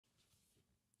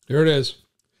Here it is.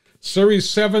 Series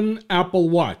 7 Apple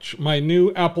Watch. My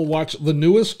new Apple Watch, the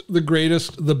newest, the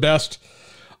greatest, the best.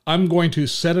 I'm going to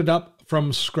set it up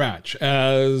from scratch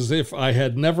as if I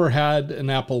had never had an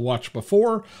Apple Watch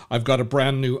before. I've got a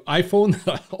brand new iPhone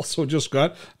that I also just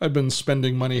got. I've been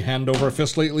spending money hand over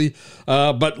fist lately.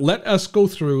 But let us go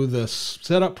through the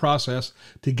setup process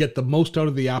to get the most out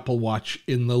of the Apple Watch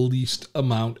in the least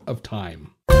amount of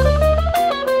time.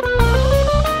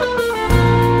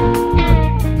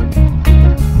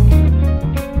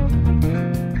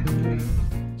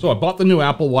 So I bought the new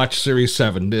Apple Watch Series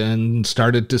 7 and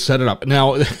started to set it up.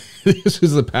 Now, this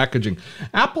is the packaging.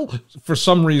 Apple, for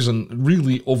some reason,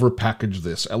 really overpackaged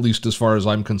this, at least as far as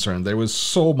I'm concerned. There was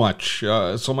so much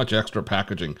extra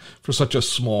packaging for such a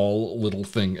small little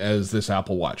thing as this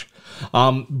Apple Watch.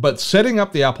 But setting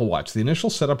up the Apple Watch, the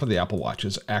initial setup of the Apple Watch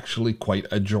is actually quite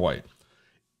a joy.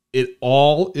 It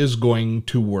all is going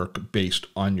to work based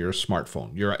on your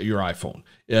smartphone, your iPhone.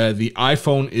 The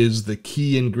iPhone is the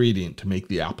key ingredient to make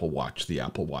the Apple Watch,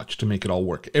 to make it all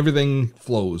work. Everything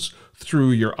flows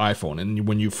through your iPhone. And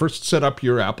when you first set up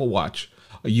your Apple Watch,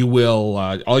 you will,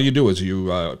 all you do is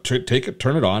you take it,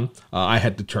 turn it on. I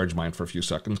had to charge mine for a few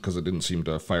seconds because it didn't seem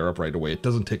to fire up right away. It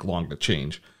doesn't take long to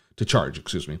charge,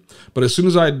 excuse me. But as soon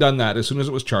as I had done that, as soon as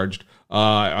it was charged,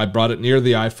 I brought it near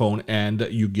the iPhone and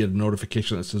you get a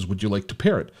notification that says, would you like to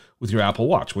pair it with your Apple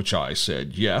Watch? Which I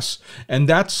said yes. And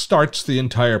that starts the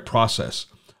entire process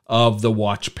of the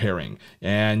watch pairing.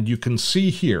 And you can see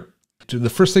here, the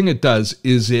first thing it does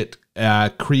is it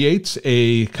creates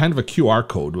a kind of a QR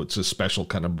code. It's a special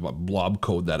kind of blob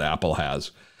code that Apple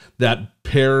has that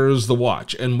pairs the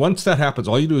watch. And once that happens,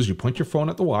 all you do is you point your phone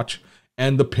at the watch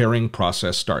and the pairing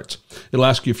process starts. It'll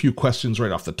ask you a few questions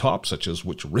right off the top, such as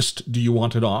which wrist do you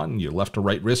want it on, your left or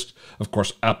right wrist, of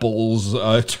course, Apple's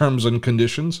terms and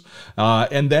conditions,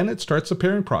 and then it starts the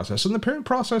pairing process. And the pairing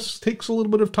process takes a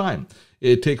little bit of time.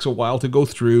 It takes a while to go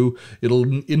through.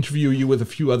 It'll interview you with a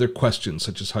few other questions,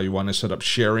 such as how you want to set up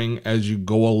sharing as you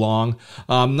go along.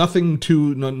 Nothing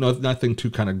too kind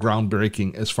of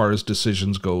groundbreaking as far as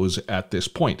decisions goes at this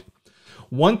point.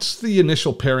 Once the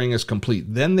initial pairing is complete,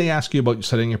 then they ask you about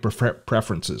setting your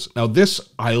preferences. Now, this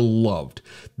I loved.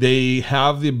 They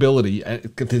have the ability,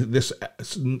 this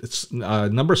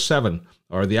number 7,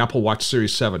 or the Apple Watch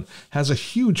Series 7, has a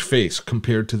huge face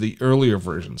compared to the earlier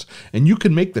versions. And you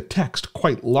can make the text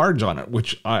quite large on it,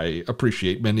 which I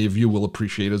appreciate. Many of you will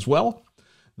appreciate as well.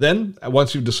 Then,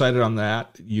 once you've decided on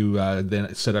that, you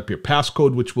then set up your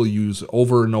passcode, which we'll use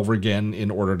over and over again in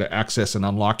order to access and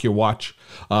unlock your watch.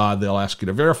 They'll ask you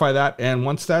to verify that, and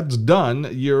once that's done,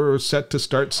 you're set to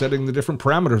start setting the different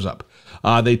parameters up.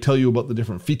 They tell you about the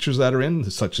different features that are in,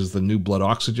 such as the new blood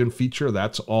oxygen feature.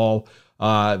 That's all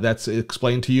that's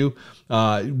explained to you.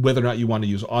 Whether or not you want to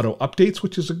use auto updates,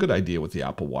 which is a good idea with the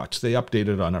Apple Watch. They update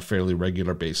it on a fairly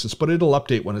regular basis, but it'll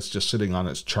update when it's just sitting on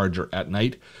its charger at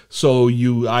night. So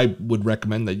I would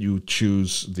recommend that you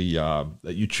choose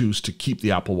to keep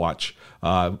the Apple Watch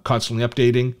constantly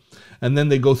updating. And then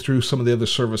they go through some of the other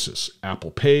services.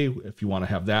 Apple Pay, if you want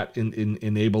to have that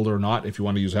enabled or not, if you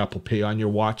want to use Apple Pay on your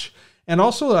watch. And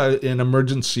also an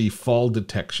emergency fall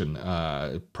detection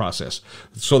process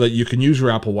so that you can use your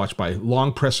Apple Watch by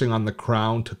long pressing on the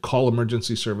crown to call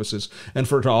emergency services and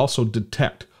for it to also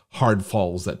detect hard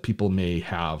falls that people may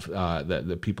have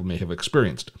that people may have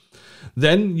experienced.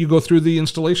 Then you go through the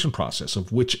installation process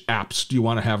of which apps do you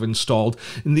want to have installed.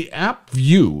 And the app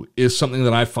view is something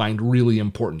that I find really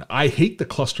important. I hate the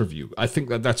cluster view. I think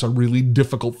that that's a really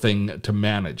difficult thing to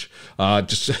manage.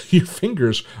 Just your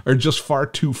fingers are just far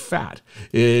too fat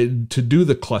to do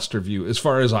the cluster view as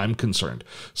far as I'm concerned.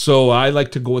 So I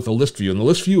like to go with the list view. And the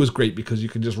list view is great because you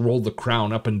can just roll the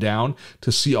crown up and down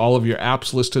to see all of your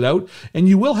apps listed out. And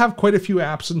you will have quite a few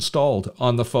apps installed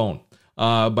on the phone.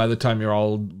 By the time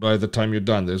you're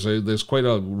done, there's quite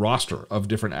a roster of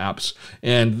different apps,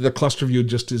 and the cluster view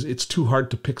it's too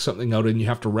hard to pick something out, and you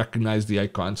have to recognize the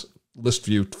icons. List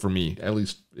view, for me, at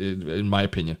least in my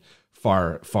opinion,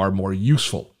 far more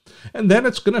useful. And then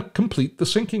it's going to complete the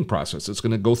syncing process. It's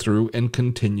going to go through and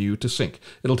continue to sync.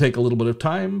 It'll take a little bit of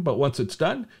time, but once it's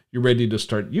done, you're ready to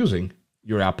start using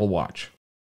your Apple Watch.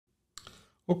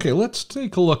 Okay, let's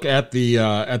take a look at the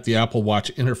Apple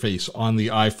Watch interface on the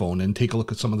iPhone and take a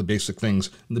look at some of the basic things,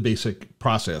 the basic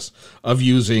process of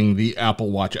using the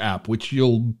Apple Watch app, which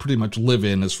you'll pretty much live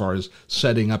in as far as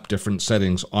setting up different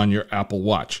settings on your Apple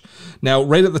Watch. Now,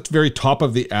 right at the very top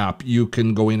of the app, you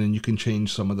can go in and you can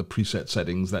change some of the preset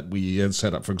settings that we have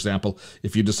set up. For example,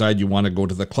 if you decide you want to go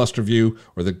to the cluster view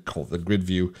or the grid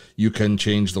view, you can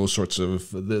change those sorts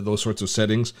of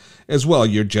settings as well.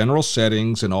 Your general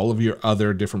settings and all of your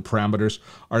other different parameters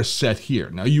are set here.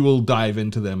 Now you will dive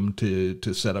into them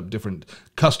to set up different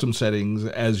custom settings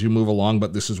as you move along,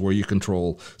 but this is where you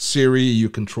control Siri, you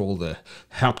control the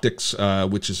haptics,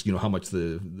 which is, you know, how much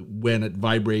when it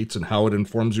vibrates and how it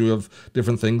informs you of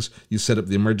different things. You set up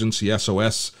the emergency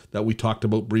SOS that we talked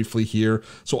about briefly here.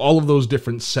 So all of those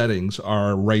different settings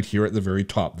are right here at the very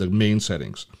top, the main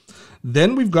settings.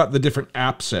 Then we've got the different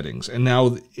app settings, and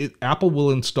now Apple will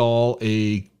install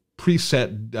a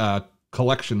preset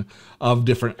collection of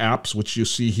different apps, which you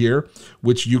see here,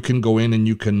 which you can go in and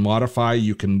you can modify.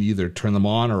 You can either turn them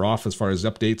on or off as far as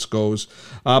updates goes.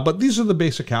 But these are the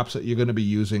basic apps that you're going to be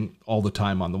using all the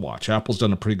time on the watch. Apple's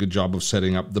done a pretty good job of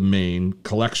setting up the main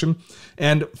collection.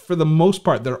 And for the most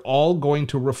part, they're all going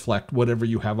to reflect whatever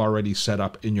you have already set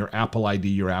up in your Apple ID,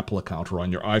 your Apple account, or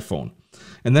on your iPhone.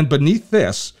 And then beneath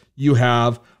this, you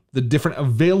have the different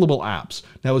available apps.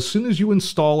 Now, as soon as you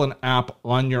install an app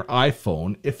on your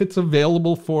iPhone, if it's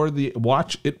available for the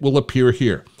watch, it will appear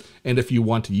here. And if you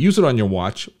want to use it on your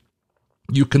watch,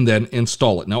 you can then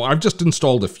install it. Now, I've just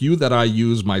installed a few that I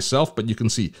use myself, but you can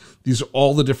see these are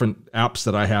all the different apps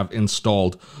that I have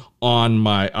installed on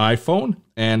my iPhone,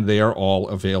 and they are all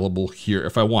available here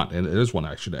if I want. And it is one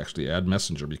I should actually add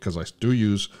Messenger, because I do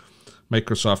use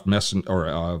Microsoft Messenger,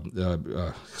 or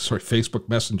Facebook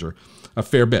Messenger a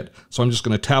fair bit. So I'm just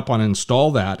going to tap on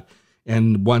install that,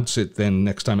 and once it then,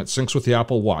 next time it syncs with the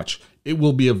Apple Watch, it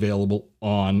will be available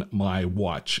on my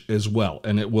watch as well,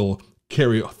 and it will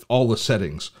carry all the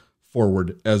settings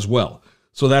forward as well.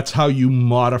 So that's how you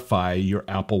modify your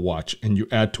Apple Watch and you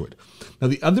add to it. Now,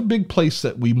 the other big place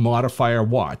that we modify our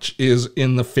watch is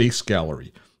in the face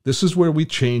gallery. This is where we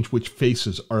change which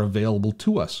faces are available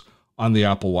to us on the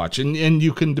Apple Watch. And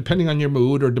you can, depending on your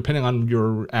mood or depending on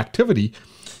your activity,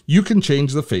 you can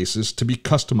change the faces to be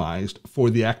customized for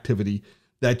the activity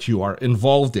that you are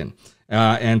involved in.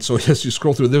 And so as you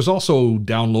scroll through, there's also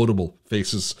downloadable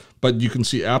faces, but you can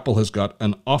see Apple has got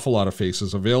an awful lot of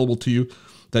faces available to you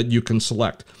that you can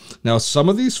select. Now, some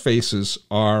of these faces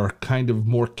are kind of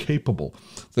more capable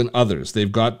than others.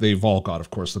 They've all got, of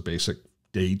course, the basic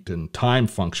date and time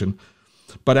function,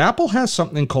 but Apple has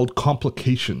something called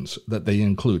complications that they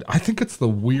include. I think it's the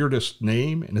weirdest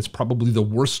name, and it's probably the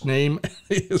worst name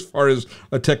as far as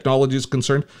a technology is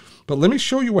concerned. But let me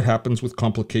show you what happens with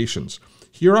complications.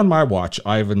 Here on my watch,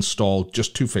 I've installed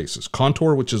just two faces.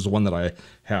 Contour, which is the one that I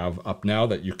have up now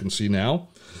that you can see now.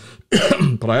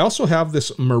 But I also have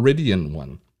this Meridian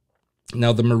one.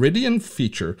 Now, the Meridian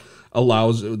feature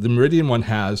the Meridian one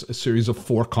has a series of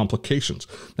 4 complications.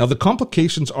 Now, the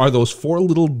complications are those 4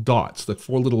 little dots, the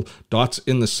 4 little dots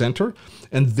in the center,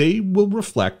 and they will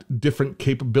reflect different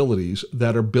capabilities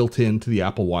that are built into the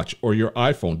Apple Watch or your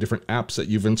iPhone, different apps that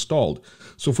you've installed.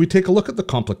 So if we take a look at the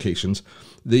complications,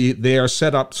 they are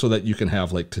set up so that you can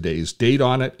have like today's date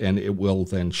on it, and it will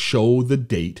then show the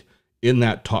date in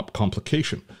that top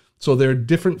complication. So there are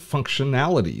different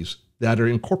functionalities that are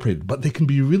incorporated, but they can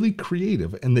be really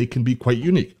creative and they can be quite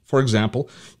unique. For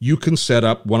example, you can set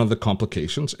up one of the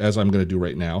complications, as I'm going to do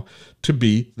right now, to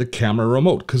be the camera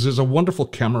remote, because there's a wonderful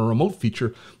camera remote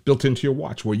feature built into your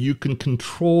watch where you can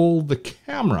control the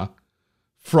camera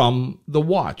from the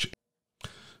watch.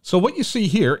 So what you see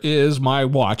here is my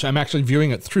watch. I'm actually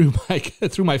viewing it through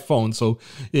my phone, so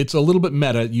it's a little bit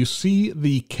meta. You see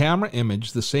the camera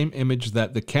image, the same image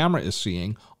that the camera is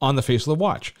seeing on the face of the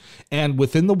watch. And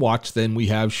within the watch, then we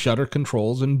have shutter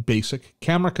controls and basic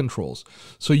camera controls.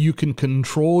 So you can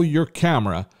control your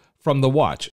camera from the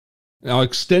watch. Now,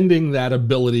 extending that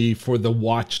ability for the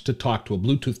watch to talk to a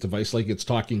Bluetooth device like it's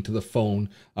talking to the phone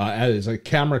as a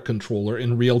camera controller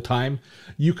in real time,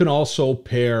 you can also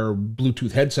pair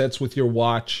Bluetooth headsets with your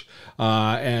watch,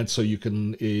 and so you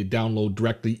can download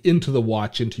directly into the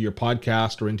watch, into your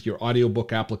podcast or into your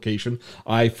audiobook application.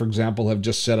 I, for example, have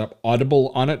just set up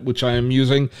Audible on it, which I am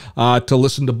using to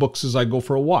listen to books as I go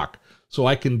for a walk. So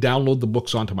I can download the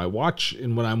books onto my watch,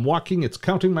 and when I'm walking, it's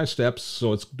counting my steps,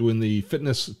 so it's doing the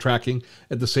fitness tracking.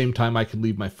 At the same time, I can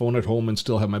leave my phone at home and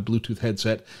still have my Bluetooth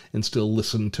headset and still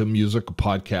listen to music, a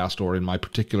podcast, or in my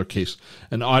particular case,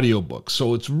 an audiobook.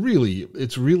 So it's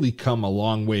really come a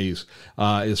long ways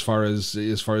as far as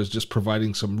just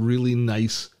providing some really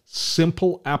nice,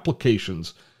 simple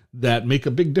applications that make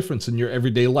a big difference in your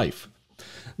everyday life.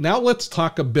 Now let's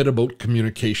talk a bit about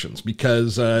communications,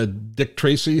 because Dick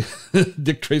Tracy,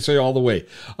 Dick Tracy all the way.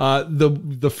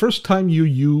 The first time you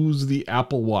use the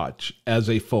Apple Watch as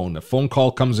a phone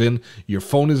call comes in, your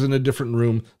phone is in a different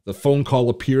room, the phone call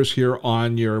appears here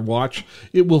on your watch,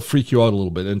 it will freak you out a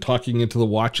little bit. And talking into the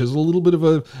watch is a little bit of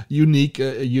a unique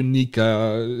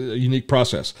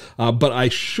process. But I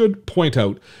should point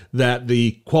out that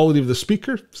the quality of the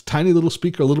speaker, it's a tiny little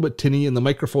speaker, a little bit tinny, and the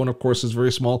microphone, of course, is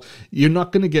very small. You're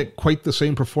not going to get quite the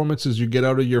same performance as you get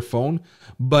out of your phone,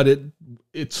 but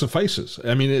it suffices.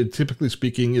 I mean, typically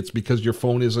speaking, it's because your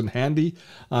phone isn't handy.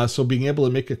 So being able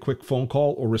to make a quick phone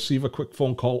call or receive a quick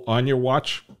phone call on your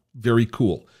watch, very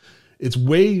cool. It's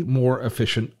way more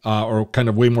efficient or kind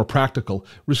of way more practical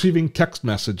receiving text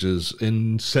messages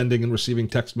and sending and receiving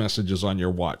text messages on your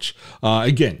watch.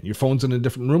 Again, your phone's in a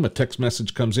different room, a text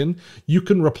message comes in. You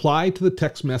can reply to the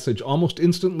text message almost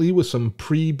instantly with some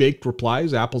pre-baked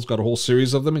replies. Apple's got a whole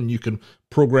series of them, and you can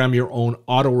program your own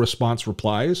auto response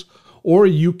replies. Or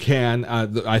you can,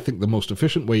 I think the most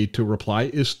efficient way to reply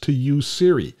is to use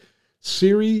Siri.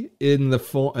 Siri in the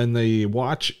phone and the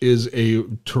watch is a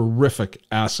terrific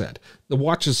asset. The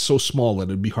watch is so small that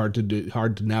it'd be hard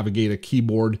to navigate a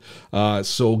keyboard.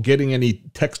 So getting any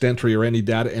text entry or any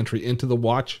data entry into the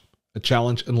watch, a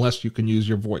challenge unless you can use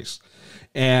your voice.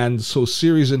 And so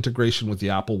Siri's integration with the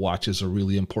Apple Watch is a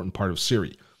really important part of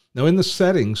Siri. Now in the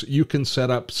settings, you can set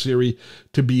up Siri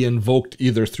to be invoked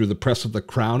either through the press of the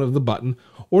crown of the button,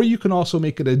 or you can also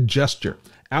make it a gesture.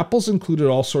 Apple's included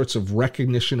all sorts of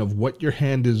recognition of what your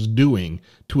hand is doing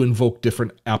to invoke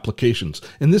different applications.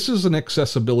 And this is an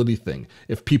accessibility thing.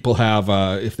 If people have,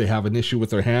 if they have an issue with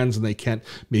their hands and they can't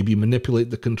maybe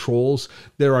manipulate the controls,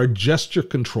 there are gesture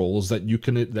controls that you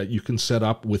can set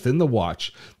up within the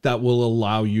watch that will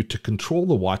allow you to control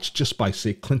the watch just by,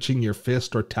 say, clenching your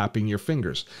fist or tapping your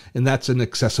fingers. And that's an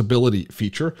accessibility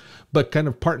feature. But kind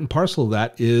of part and parcel of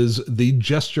that is the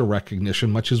gesture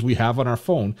recognition, much as we have on our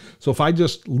phone. So if I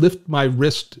just lift my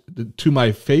wrist to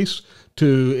my face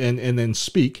and then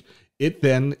speak, it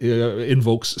then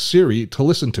invokes Siri to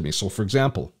listen to me. So for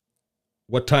example,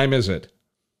 what time is it?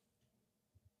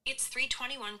 It's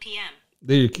 3:21 p.m.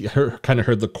 There you kind of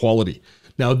heard the quality.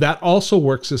 Now that also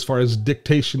works as far as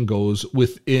dictation goes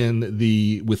within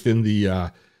the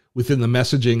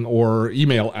messaging or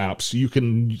email apps.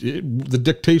 The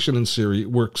dictation in Siri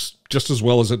works just as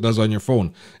well as it does on your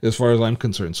phone, as far as I'm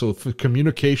concerned. So for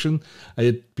communication,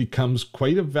 it becomes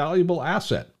quite a valuable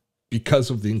asset because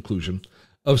of the inclusion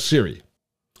of Siri.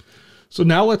 So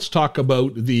now let's talk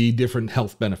about the different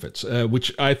health benefits,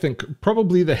 which I think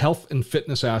probably the health and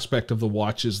fitness aspect of the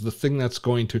watch is the thing that's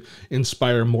going to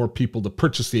inspire more people to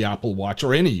purchase the Apple Watch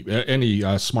or any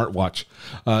smartwatch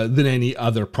than any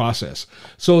other process.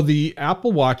 So the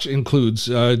Apple Watch includes,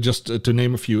 just to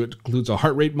name a few, it includes a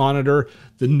heart rate monitor.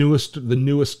 The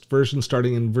newest version,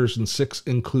 starting in version 6,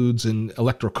 includes an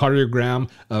electrocardiogram,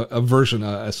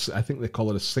 I think they call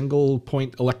it a single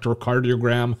point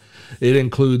electrocardiogram. It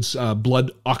includes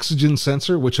blood oxygen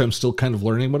sensor, which I'm still kind of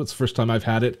learning about. It's the first time I've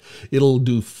had it. It'll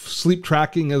do sleep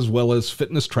tracking as well as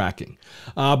fitness tracking.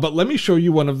 But let me show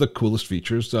you one of the coolest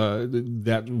features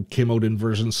that came out in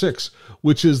version 6,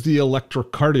 which is the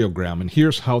electrocardiogram. And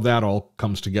here's how that all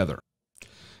comes together.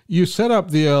 You set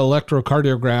up the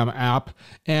electrocardiogram app,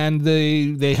 and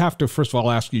they have to, first of all,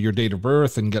 ask you your date of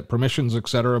birth and get permissions,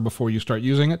 etc., before you start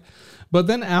using it. But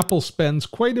then Apple spends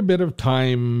quite a bit of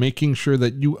time making sure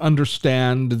that you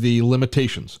understand the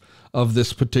limitations of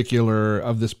this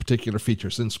particular feature.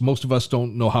 Since most of us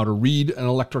don't know how to read an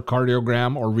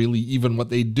electrocardiogram or really even what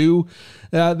they do,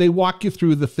 they walk you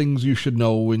through the things you should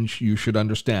know and you should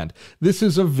understand. This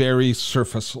is a very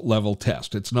surface level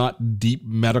test. It's not deep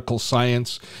medical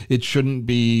science. It shouldn't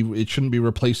be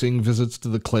replacing visits to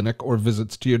the clinic or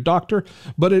visits to your doctor,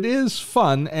 but it is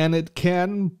fun, and it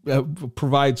can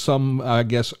provide some, I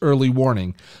guess, early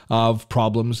warning of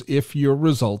problems if your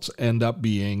results end up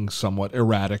being somewhat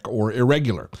erratic or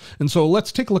irregular. And so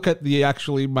let's take a look at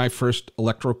my first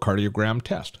electrocardiogram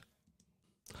test.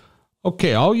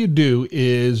 Okay, all you do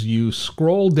is you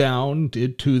scroll down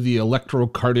to the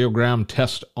electrocardiogram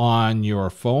test on your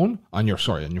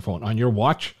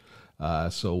watch.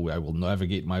 So I will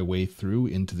navigate my way through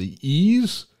into the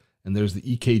E's, and there's the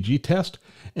EKG test.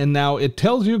 And now it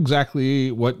tells you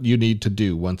exactly what you need to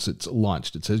do once it's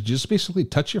launched. It says just basically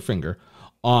touch your finger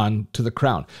on to the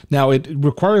crown. Now it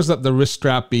requires that the wrist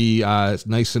strap be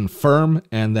nice and firm,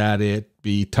 and that it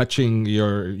be touching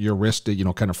your wrist,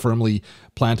 kind of firmly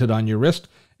planted on your wrist.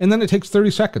 and then it takes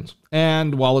 30 seconds.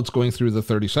 And while it's going through the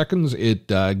 30 seconds, it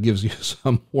gives you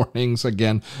some warnings,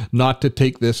 again, not to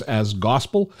take this as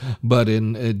gospel, but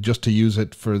in just to use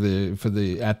it for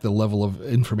the at the level of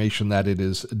information that it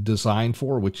is designed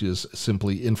for, which is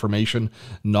simply information,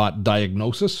 not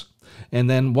diagnosis. And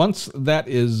then once that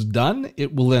is done,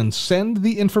 it will then send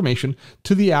the information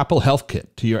to the Apple Health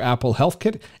Kit, to your Apple Health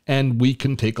Kit, and we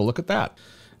can take a look at that.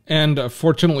 And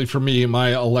fortunately for me, my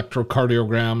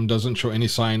electrocardiogram doesn't show any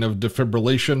sign of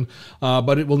defibrillation,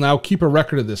 but it will now keep a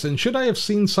record of this. And should I have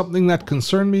seen something that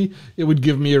concerned me, it would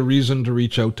give me a reason to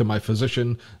reach out to my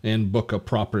physician and book a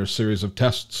proper series of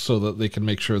tests so that they can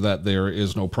make sure that there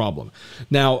is no problem.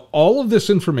 Now, all of this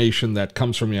information that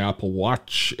comes from your Apple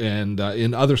Watch and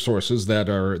in other sources that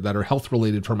are health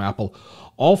related from Apple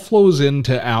all flows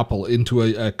into Apple, into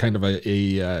a kind of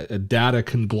a data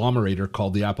conglomerator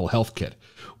called the Apple Health Kit,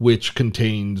 which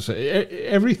contains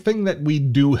everything that we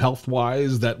do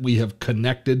health-wise that we have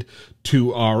connected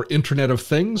to our Internet of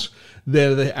Things.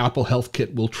 The Apple Health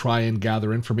Kit will try and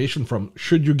gather information from,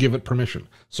 should you give it permission.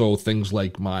 So things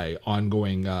like my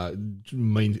ongoing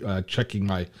checking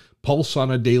my pulse on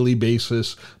a daily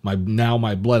basis, my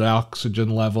blood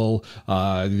oxygen level,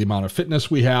 the amount of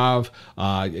fitness we have,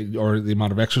 or the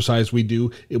amount of exercise we do.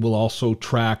 It will also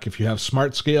track, if you have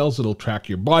smart scales, it'll track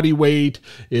your body weight.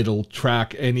 It'll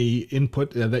track any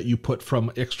input that you put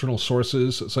from external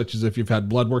sources, such as if you've had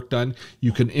blood work done,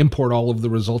 you can import all of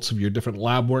the results of your different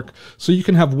lab work. So you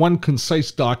can have one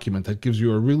concise document that gives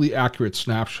you a really accurate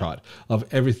snapshot of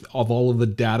all of the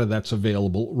data that's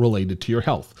available related to your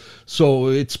health. So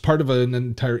it's part of an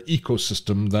entire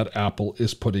ecosystem that Apple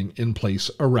is putting in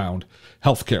place around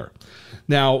healthcare.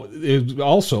 Now,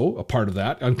 also a part of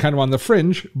that, and kind of on the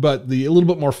fringe, but a little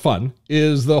bit more fun,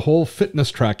 is the whole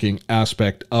fitness tracking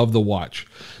aspect of the watch.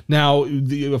 Now,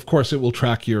 of course, it will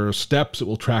track your steps. It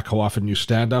will track how often you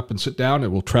stand up and sit down.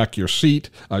 It will track your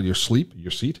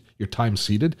your time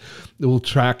seated. It will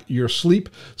track your sleep.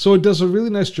 So it does a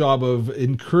really nice job of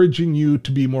encouraging you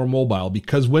to be more mobile,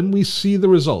 because when we see the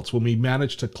results, when we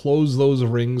manage to close those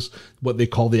rings, what they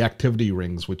call the activity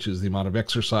rings, which is the amount of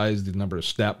exercise, the number of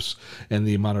steps, and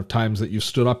the amount of times that you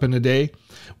stood up in a day,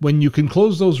 when you can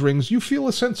close those rings, you feel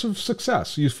a sense of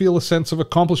success. You feel a sense of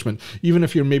accomplishment, even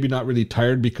if you're maybe not really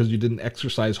tired because you didn't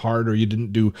exercise hard or you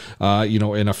didn't do,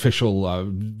 an official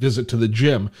visit to the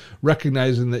gym.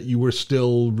 Recognizing that you were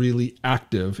still really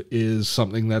active is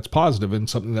something that's positive and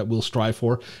something that we'll strive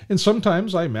for. And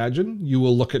sometimes, I imagine, you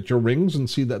will look at your rings and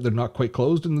see that they're not quite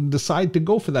closed and then decide to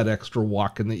go for that extra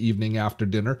walk in the evening after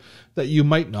dinner that you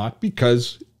might not,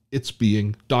 because it's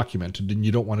being documented and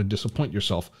you don't want to disappoint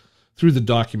yourself through the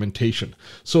documentation.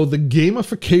 So the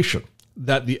gamification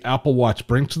that the Apple Watch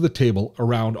brings to the table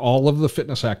around all of the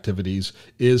fitness activities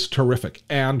is terrific.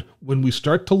 And when we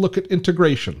start to look at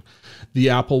integration, the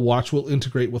Apple Watch will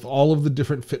integrate with all of the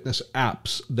different fitness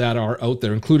apps that are out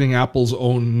there, including Apple's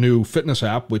own new fitness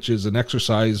app, which is an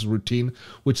exercise routine,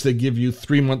 which they give you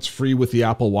 3 months free with the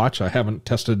Apple Watch. I haven't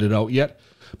tested it out yet,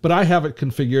 but I have it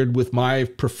configured with my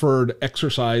preferred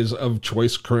exercise of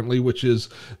choice currently, which is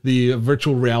the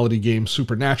virtual reality game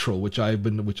Supernatural, which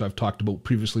I've talked about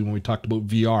previously when we talked about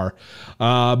VR.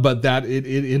 But that it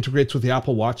integrates with the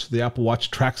Apple Watch. The Apple Watch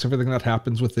tracks everything that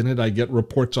happens within it. I get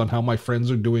reports on how my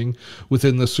friends are doing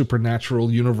within the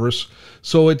Supernatural universe.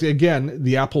 So again,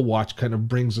 the Apple Watch kind of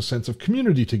brings a sense of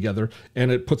community together,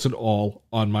 and it puts it all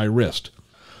on my wrist.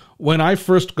 When I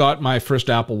first got my first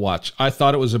Apple Watch, I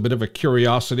thought it was a bit of a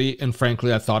curiosity, and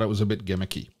frankly, I thought it was a bit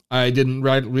gimmicky. I didn't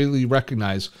really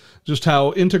recognize just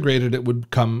how integrated it would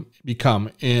become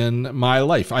in my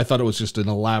life. I thought it was just an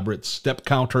elaborate step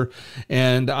counter,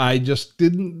 and I just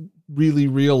didn't really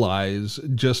realize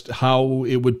just how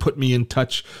it would put me in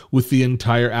touch with the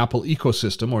entire Apple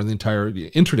ecosystem, or the entire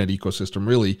internet ecosystem,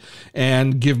 really,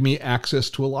 and give me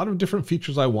access to a lot of different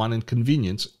features I want and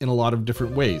convenience in a lot of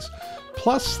different ways.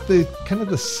 Plus the kind of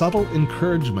the subtle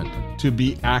encouragement to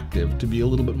be active, to be a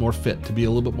little bit more fit, to be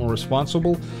a little bit more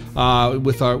responsible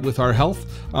with our health.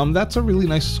 That's a really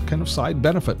nice kind of side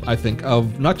benefit, I think,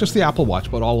 of not just the Apple Watch,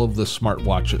 but all of the smart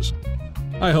watches.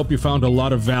 I hope you found a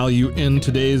lot of value in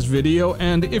today's video,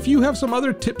 and if you have some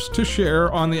other tips to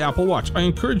share on the Apple Watch, I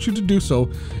encourage you to do so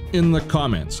in the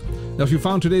comments. Now, if you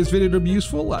found today's video to be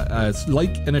useful, a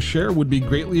like and a share would be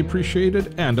greatly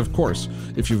appreciated, and of course,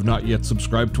 if you've not yet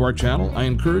subscribed to our channel, I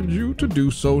encourage you to do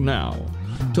so now.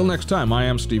 Till next time, I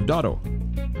am Steve Dotto.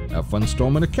 Have fun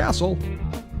storming a castle.